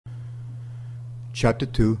Chapter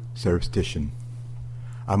 2, Superstition.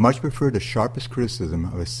 I much prefer the sharpest criticism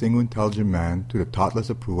of a single intelligent man to the thoughtless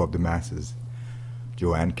approval of the masses.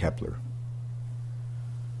 Johann Kepler.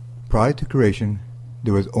 Prior to creation,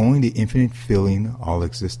 there was only the infinite filling all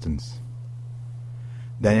existence.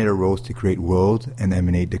 Then it arose to create worlds and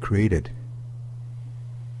emanate the created.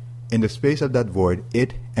 In the space of that void,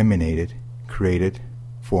 it emanated, created,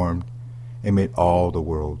 formed, and made all the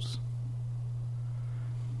worlds.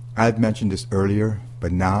 I have mentioned this earlier,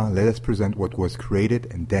 but now let us present what was created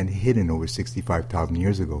and then hidden over 65,000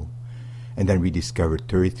 years ago, and then rediscovered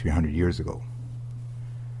 3,300 years ago.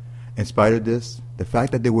 In spite of this, the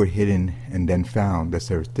fact that they were hidden and then found, the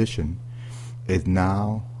superstition, is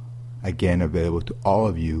now again available to all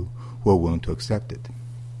of you who are willing to accept it.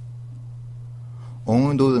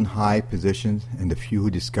 Only those in high positions and the few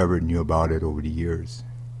who discovered knew about it over the years.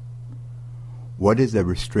 What is a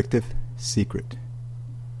restrictive secret?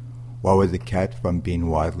 Why was it kept from being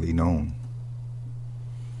widely known?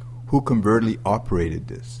 Who covertly operated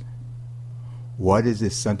this? What is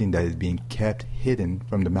this something that is being kept hidden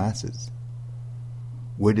from the masses?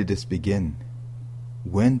 Where did this begin?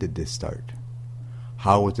 When did this start?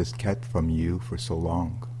 How was this kept from you for so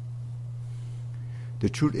long? The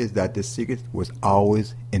truth is that this secret was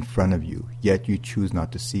always in front of you, yet you choose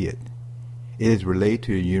not to see it. It is related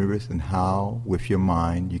to the universe and how, with your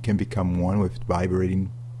mind, you can become one with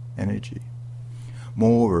vibrating energy.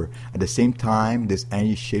 Moreover, at the same time, this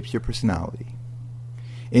energy shapes your personality.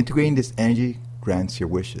 Integrating this energy grants your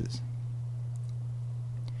wishes.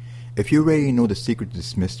 If you already know the secret to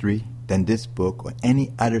this mystery, then this book or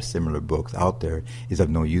any other similar books out there is of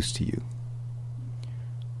no use to you.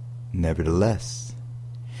 Nevertheless,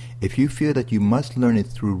 if you feel that you must learn it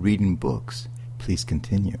through reading books, please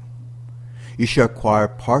continue. You should acquire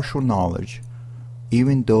partial knowledge,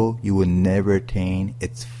 even though you will never attain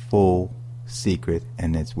its full secret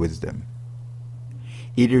and its wisdom.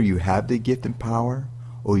 Either you have the gift and power,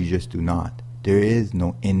 or you just do not. There is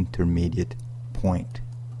no intermediate point.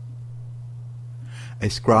 A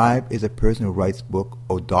scribe is a person who writes books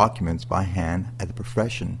or documents by hand as a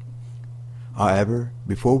profession. However,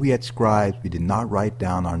 before we had scribes, we did not write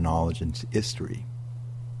down our knowledge and history.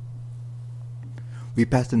 We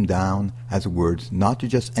pass them down as words not to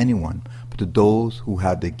just anyone, but to those who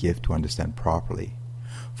have the gift to understand properly.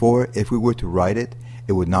 For if we were to write it,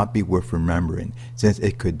 it would not be worth remembering, since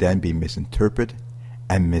it could then be misinterpreted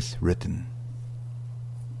and miswritten.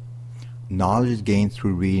 Knowledge is gained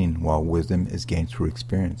through reading, while wisdom is gained through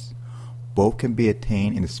experience. Both can be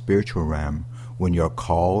attained in the spiritual realm when you are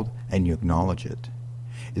called and you acknowledge it.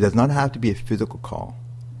 It does not have to be a physical call.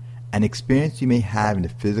 An experience you may have in the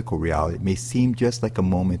physical reality may seem just like a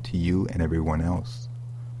moment to you and everyone else.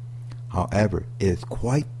 However, it is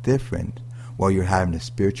quite different while you're having a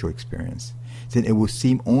spiritual experience, since it will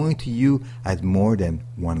seem only to you as more than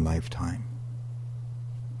one lifetime.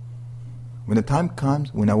 When the time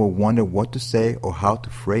comes when I will wonder what to say or how to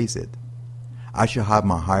phrase it, I shall have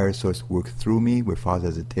my higher source work through me without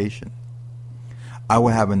hesitation. I will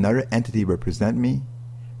have another entity represent me,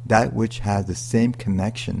 that which has the same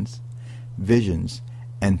connections, visions,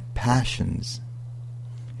 and passions.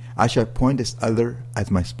 I shall appoint this other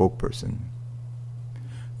as my spokesperson.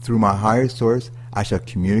 Through my higher source, I shall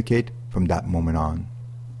communicate from that moment on.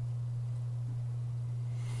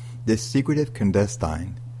 This secretive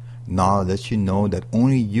clandestine knowledge lets you know that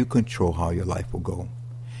only you control how your life will go.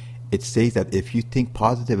 It says that if you think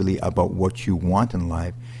positively about what you want in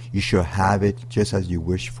life, you shall have it just as you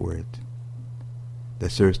wish for it. The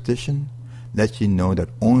superstition lets you know that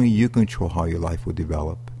only you control how your life will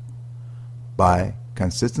develop. By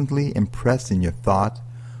consistently impressing your thought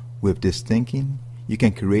with this thinking, you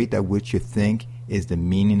can create that which you think is the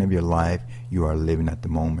meaning of your life you are living at the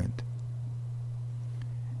moment.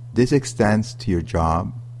 This extends to your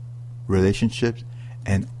job, relationships,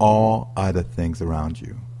 and all other things around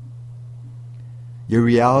you. Your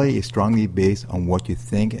reality is strongly based on what you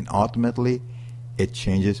think, and ultimately, it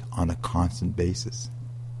changes on a constant basis.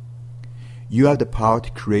 You have the power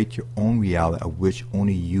to create your own reality of which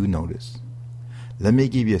only you notice. Let me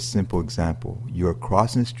give you a simple example. You are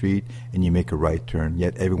crossing the street and you make a right turn,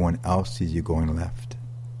 yet everyone else sees you going left.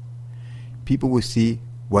 People will see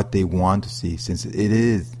what they want to see, since it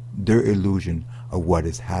is their illusion of what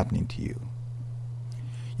is happening to you.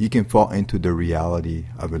 You can fall into the reality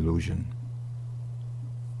of illusion.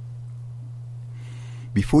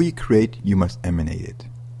 Before you create, you must emanate it.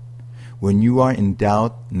 When you are in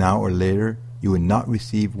doubt, now or later, you will not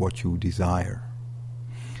receive what you desire.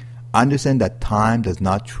 Understand that time does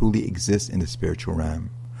not truly exist in the spiritual realm.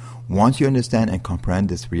 Once you understand and comprehend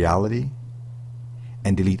this reality,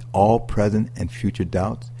 and delete all present and future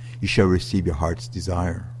doubts, you shall receive your heart's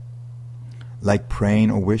desire. Like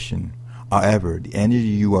praying or wishing, however, the energy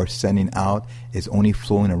you are sending out is only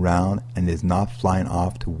flowing around and is not flying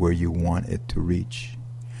off to where you want it to reach.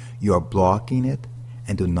 You are blocking it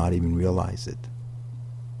and do not even realize it.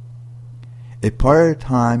 A part of the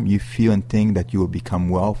time you feel and think that you will become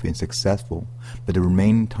wealthy and successful, but the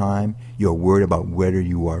remaining time you are worried about whether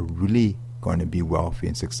you are really going to be wealthy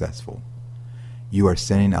and successful. You are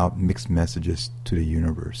sending out mixed messages to the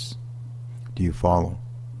universe. Do you follow?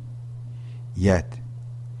 Yet,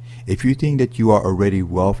 if you think that you are already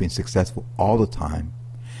wealthy and successful all the time,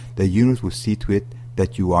 the universe will see to it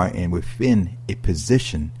that you are within a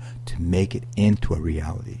position to make it into a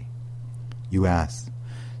reality. You ask,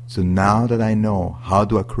 so now that I know, how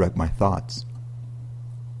do I correct my thoughts?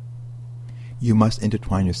 You must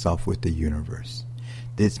intertwine yourself with the universe.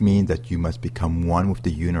 This means that you must become one with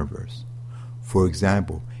the universe. For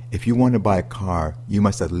example, if you want to buy a car, you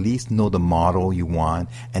must at least know the model you want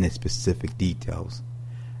and its specific details.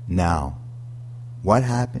 Now, what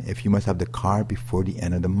happens if you must have the car before the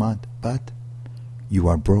end of the month, but you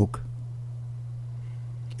are broke?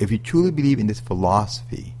 If you truly believe in this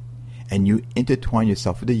philosophy, and you intertwine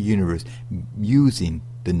yourself with the universe using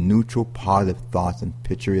the neutral positive thoughts and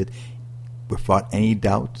picture it without any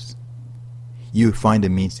doubts, you will find the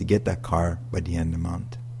means to get that car by the end of the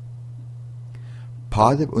month.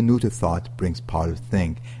 Positive or neutral thoughts brings positive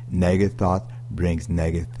things. Negative thoughts brings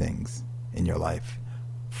negative things in your life.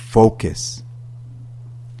 Focus.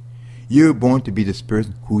 You are born to be this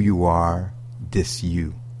person who you are, this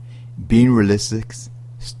you. Being realistic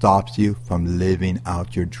stops you from living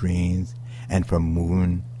out your dreams and from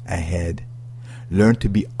moving ahead. Learn to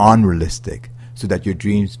be unrealistic so that your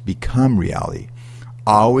dreams become reality.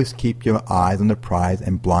 Always keep your eyes on the prize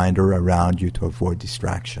and blinder around you to avoid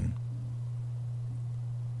distraction.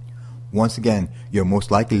 Once again, you're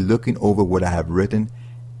most likely looking over what I have written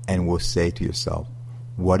and will say to yourself,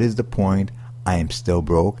 what is the point? I am still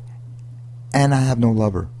broke and I have no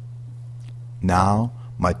lover. Now,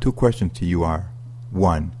 my two questions to you are,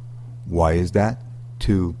 1. Why is that?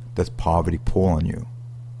 2. Does poverty pull on you?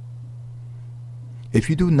 If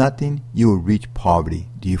you do nothing, you will reach poverty.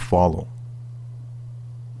 Do you follow?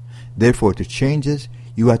 Therefore, to change this,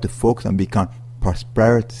 you have to focus on becoming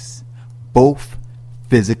prosperous, both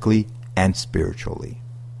physically and spiritually.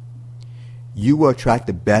 You will attract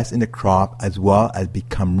the best in the crop as well as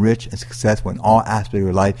become rich and successful in all aspects of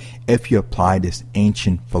your life if you apply this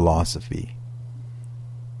ancient philosophy.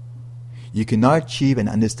 You cannot achieve an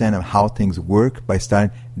understanding of how things work by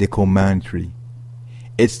studying decomentary.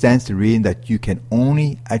 It stands to reason that you can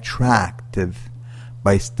only attractive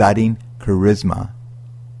by studying charisma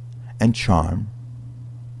and charm,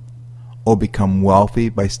 or become wealthy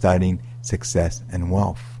by studying success and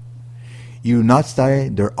wealth. You do not study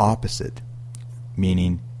their opposite,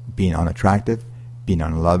 meaning being unattractive, being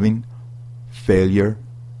unloving, failure,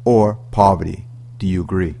 or poverty. Do you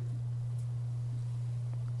agree?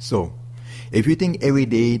 So, if you think every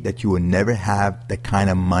day that you will never have the kind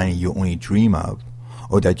of money you only dream of,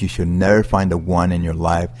 or that you should never find the one in your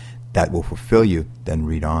life that will fulfill you, then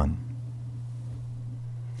read on.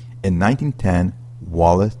 In 1910,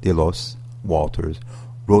 Wallace de los Walters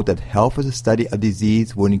wrote that health as a study of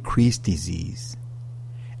disease will increase disease.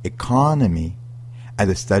 Economy as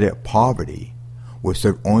a study of poverty will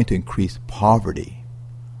serve only to increase poverty.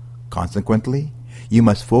 Consequently, you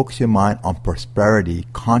must focus your mind on prosperity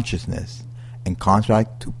consciousness and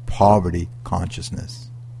contract to poverty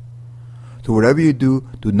consciousness. So whatever you do,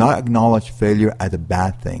 do not acknowledge failure as a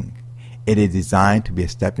bad thing. It is designed to be a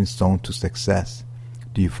stepping stone to success.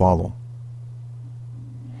 Do you follow?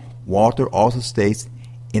 Walter also states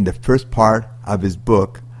in the first part of his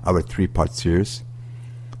book, of a 3-part series,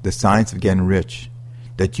 The Science of Getting Rich,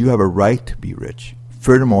 that you have a right to be rich.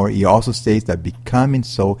 Furthermore, he also states that becoming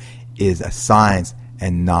so is a science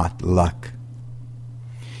and not luck.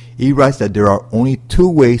 He writes that there are only 2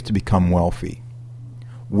 ways to become wealthy.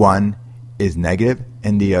 One is negative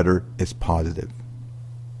and the other is positive.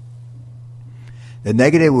 The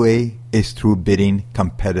negative way is through bidding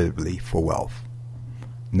competitively for wealth.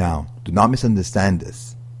 Now, do not misunderstand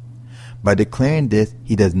this. By declaring this,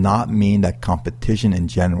 he does not mean that competition in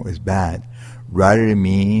general is bad. Rather, it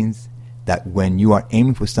means that when you are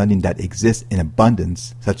aiming for something that exists in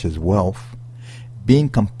abundance, such as wealth, being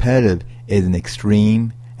competitive is an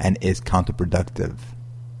extreme and is counterproductive.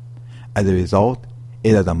 As a result,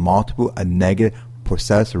 it has a negative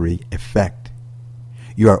possessory effect.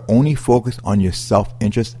 You are only focused on your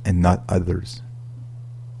self-interest and not others.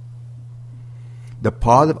 The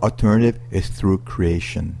positive alternative is through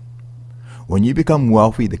creation. When you become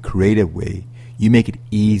wealthy the creative way, you make it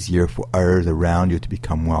easier for others around you to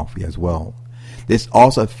become wealthy as well. This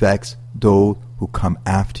also affects those who come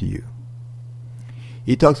after you.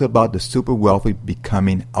 He talks about the super wealthy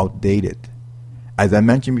becoming outdated. As I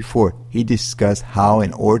mentioned before, he discussed how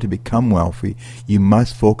in order to become wealthy, you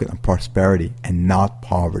must focus on prosperity and not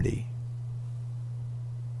poverty.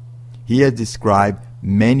 He has described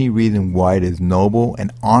many reasons why it is noble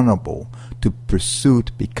and honorable to pursue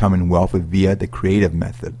becoming wealthy via the creative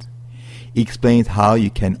method. He explains how you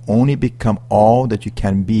can only become all that you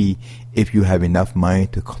can be if you have enough money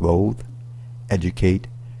to clothe, educate,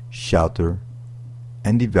 shelter,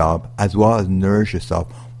 and develop, as well as nourish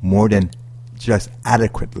yourself more than just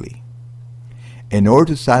adequately. In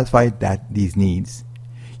order to satisfy these needs,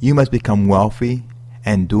 you must become wealthy,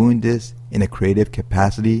 and doing this in a creative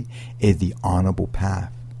capacity is the honorable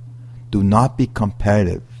path. Do not be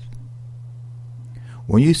competitive.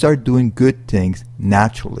 When you start doing good things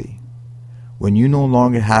naturally, when you no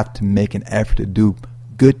longer have to make an effort to do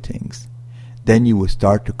good things, then you will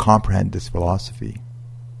start to comprehend this philosophy.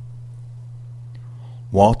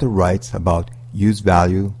 Walter writes about use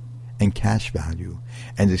value and cash value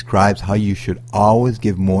and describes how you should always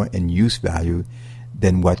give more in use value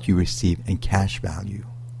than what you receive in cash value.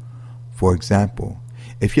 For example,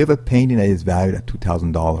 if you have a painting that is valued at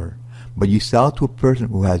 $2,000, but you sell it to a person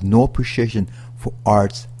who has no appreciation for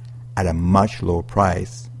arts at a much lower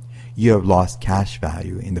price, you have lost cash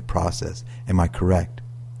value in the process. Am I correct?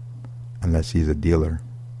 Unless he's a dealer.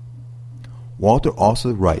 Walter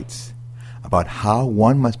also writes about how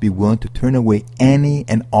one must be willing to turn away any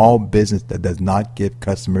and all business that does not give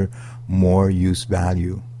customers more use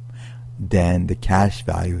value than the cash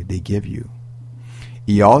value they give you.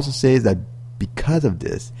 He also says that because of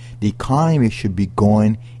this, the economy should be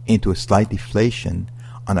going into a slight deflation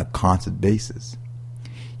on a constant basis.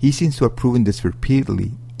 He seems to have proven this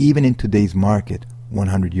repeatedly, even in today's market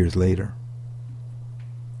 100 years later.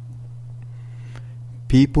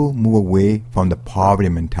 People move away from the poverty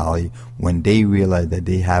mentality when they realize that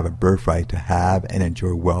they have a birthright to have and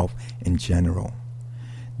enjoy wealth in general.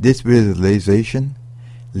 This realization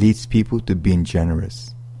leads people to being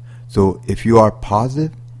generous. So if you are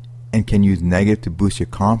positive and can use negative to boost your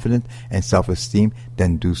confidence and self-esteem,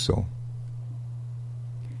 then do so.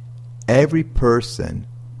 Every person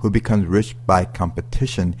who becomes rich by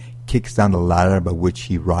competition kicks down the ladder by which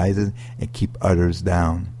he rises and keeps others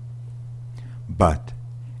down. But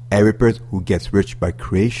every person who gets rich by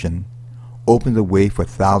creation opens the way for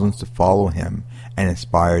thousands to follow him and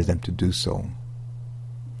inspires them to do so.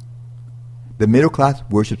 The middle class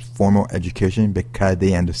worships formal education because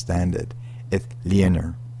they understand it. It's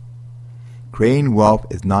linear. Creating wealth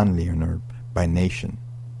is non-linear by nation.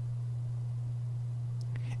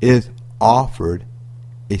 It is offered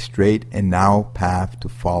a straight and narrow path to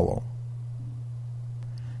follow.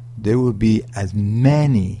 There will be as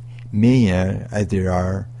many millionaires as there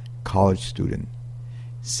are college students.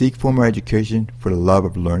 Seek formal education for the love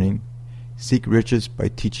of learning. Seek riches by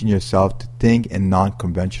teaching yourself to think in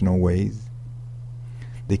non-conventional ways.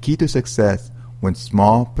 The key to success when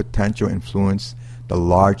small potential influence the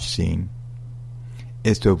large scene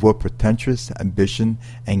is to avoid pretentious ambition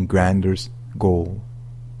and grandiose goal.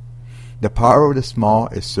 The power of the small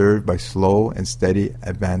is served by slow and steady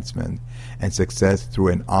advancement and success through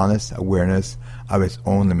an honest awareness of its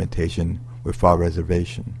own limitation without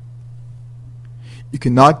reservation. You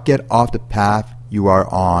cannot get off the path you are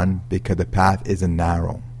on because the path isn't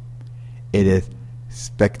narrow. It is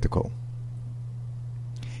spectacle.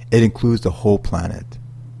 It includes the whole planet.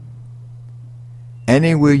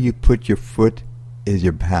 Anywhere you put your foot is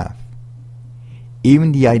your path.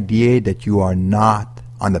 Even the idea that you are not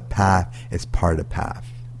on the path is part of the path.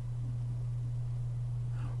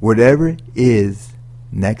 Whatever is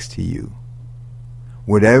next to you,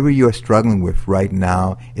 whatever you are struggling with right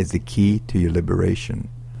now is the key to your liberation.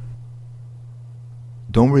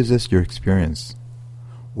 Don't resist your experience.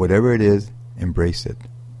 Whatever it is, embrace it.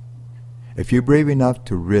 If you're brave enough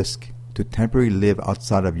to risk to temporarily live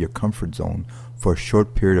outside of your comfort zone for a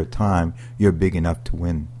short period of time, you're big enough to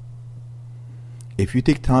win. If you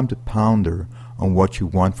take time to ponder on what you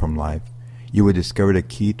want from life, you will discover the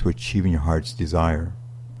key to achieving your heart's desire.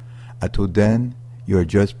 Until then, you are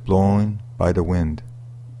just blown by the wind.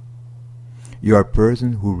 You are a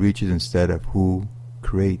person who reaches instead of who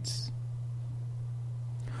creates.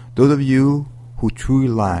 Those of you who truly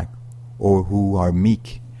lack or who are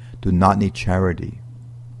meek do not need charity.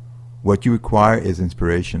 What you require is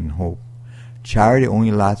inspiration and hope. Charity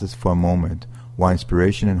only lasts for a moment, while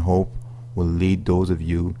inspiration and hope will lead those of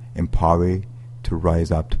you in poverty to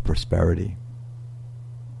rise up to prosperity.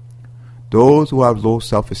 Those who have low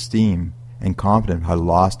self-esteem and confidence have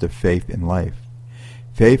lost their faith in life.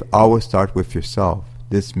 Faith always starts with yourself.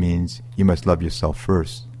 This means you must love yourself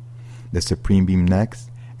first, the Supreme Being next,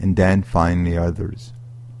 and then finally others.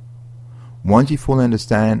 Once you fully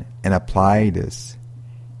understand and apply this,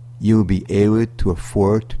 you will be able to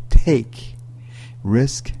afford to take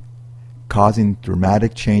risk, causing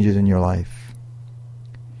dramatic changes in your life.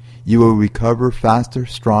 You will recover faster,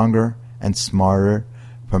 stronger, and smarter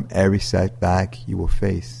from every setback you will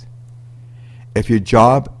face. If your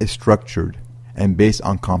job is structured and based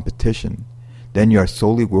on competition, then you are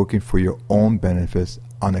solely working for your own benefits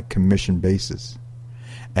on a commission basis,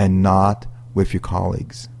 and not with your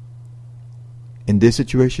colleagues. In this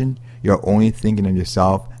situation, you are only thinking of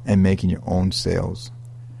yourself and making your own sales.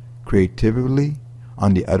 Creativity,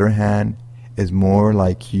 on the other hand, is more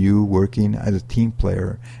like you working as a team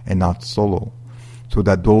player and not solo, so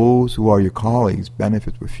that those who are your colleagues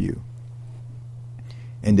benefit with you.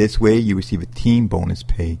 In this way, you receive a team bonus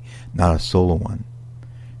pay, not a solo one.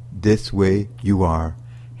 This way, you are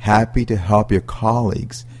happy to help your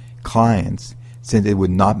colleagues, clients, since it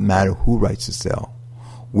would not matter who writes the sale,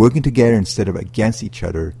 working together instead of against each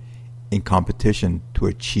other in competition to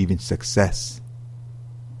achieving success.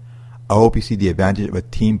 I hope you see the advantage of a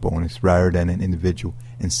team bonus rather than an individual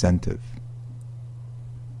incentive.